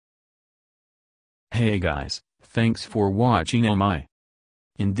Hey guys, thanks for watching AOMEI.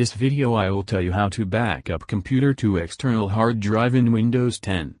 In this video I will tell you how to back up computer to external hard drive in Windows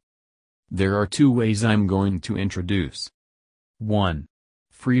 10. There are two ways I'm going to introduce. 1.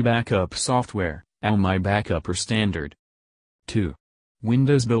 Free backup software, AOMEI Backup or Standard. 2.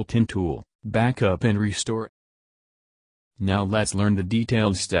 Windows built-in tool, Backup and Restore. Now let's learn the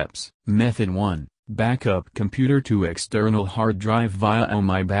detailed steps. Method 1. Backup computer to external hard drive via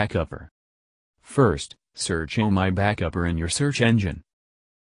AOMEI Backupper. First, search AOMEI Backupper in your search engine.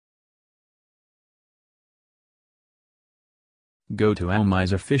 Go to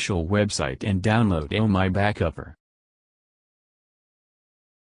AOMEI's official website and download AOMEI Backupper.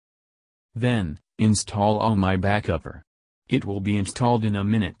 Then, install AOMEI Backupper. It will be installed in a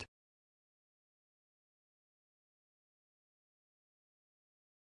minute.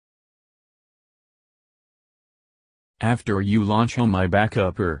 After you launch AOMEI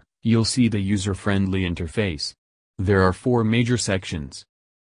Backupper, you'll see the user-friendly interface. There are 4 major sections.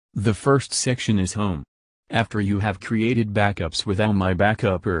 The first section is Home. After you have created backups with AOMEI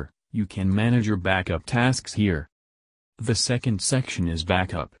Backupper, you can manage your backup tasks here. The second section is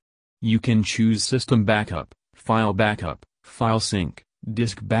Backup. You can choose System Backup, File Backup, File Sync,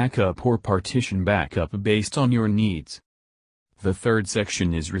 Disk Backup or Partition Backup based on your needs. The third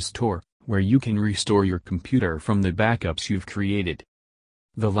section is Restore, where you can restore your computer from the backups you've created.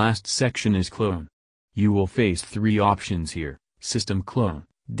 The last section is Clone. You will face 3 options here: System Clone,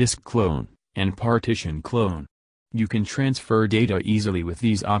 Disk Clone, and Partition Clone. You can transfer data easily with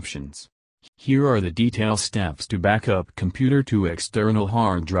these options. Here are the detailed steps to backup computer to external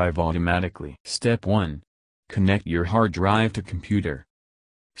hard drive automatically. Step 1. Connect your hard drive to computer.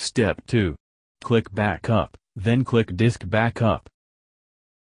 Step 2. Click Backup, then click Disk Backup.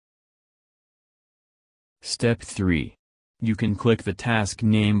 Step 3. You can click the task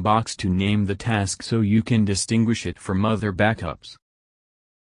name box to name the task so you can distinguish it from other backups.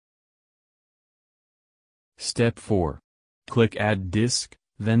 Step 4. Click Add Disk,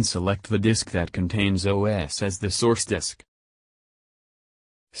 then select the disk that contains OS as the source disk.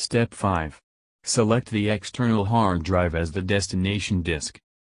 Step 5. Select the external hard drive as the destination disk.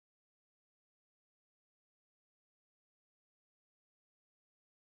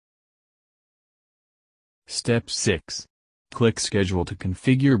 Step 6. Click Schedule to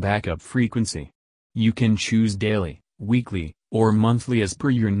configure backup frequency. You can choose daily, weekly, or monthly as per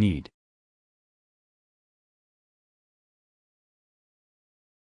your need.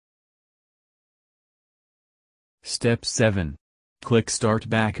 Step 7. Click Start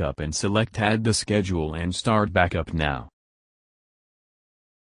Backup and select Add the schedule and start backup now.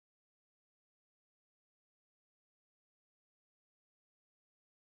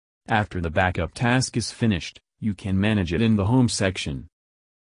 After the backup task is finished, you can manage it in the Home section.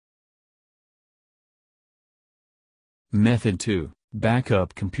 Method 2.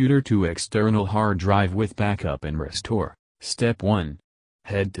 Backup computer to external hard drive with Backup and Restore. Step 1.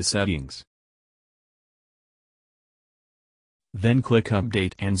 Head to Settings. Then click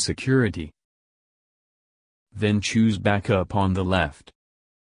Update and Security. Then choose Backup on the left.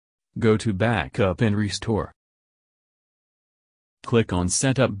 Go to Backup and Restore. Click on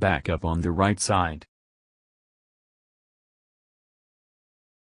Setup Backup on the right side.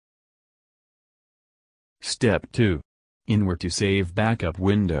 Step 2. In Where to Save Backup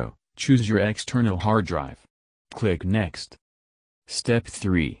window, choose your external hard drive. Click Next. Step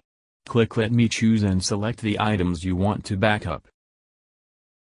 3. Click Let Me choose and select the items you want to backup.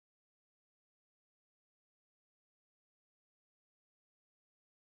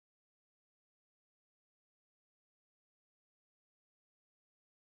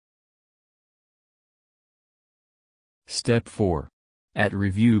 Step 4. At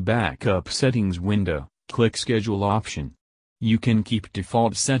Review Backup Settings window, click Schedule option. You can keep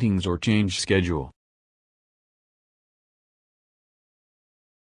default settings or change schedule.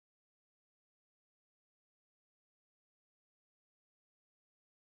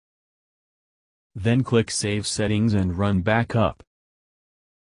 Then click Save Settings and run backup.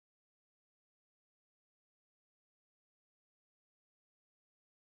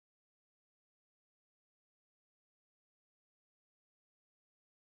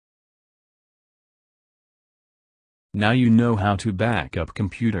 Now you know how to back up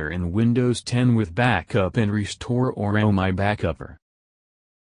computer in Windows 10 with Backup and Restore or AOMEI Backupper.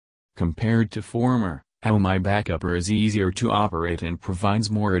 Compared to former, AOMEI Backupper is easier to operate and provides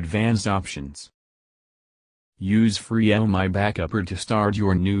more advanced options. Use free AOMEI Backupper to start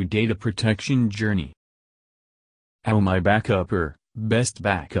your new data protection journey. AOMEI Backupper, best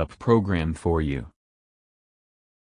backup program for you.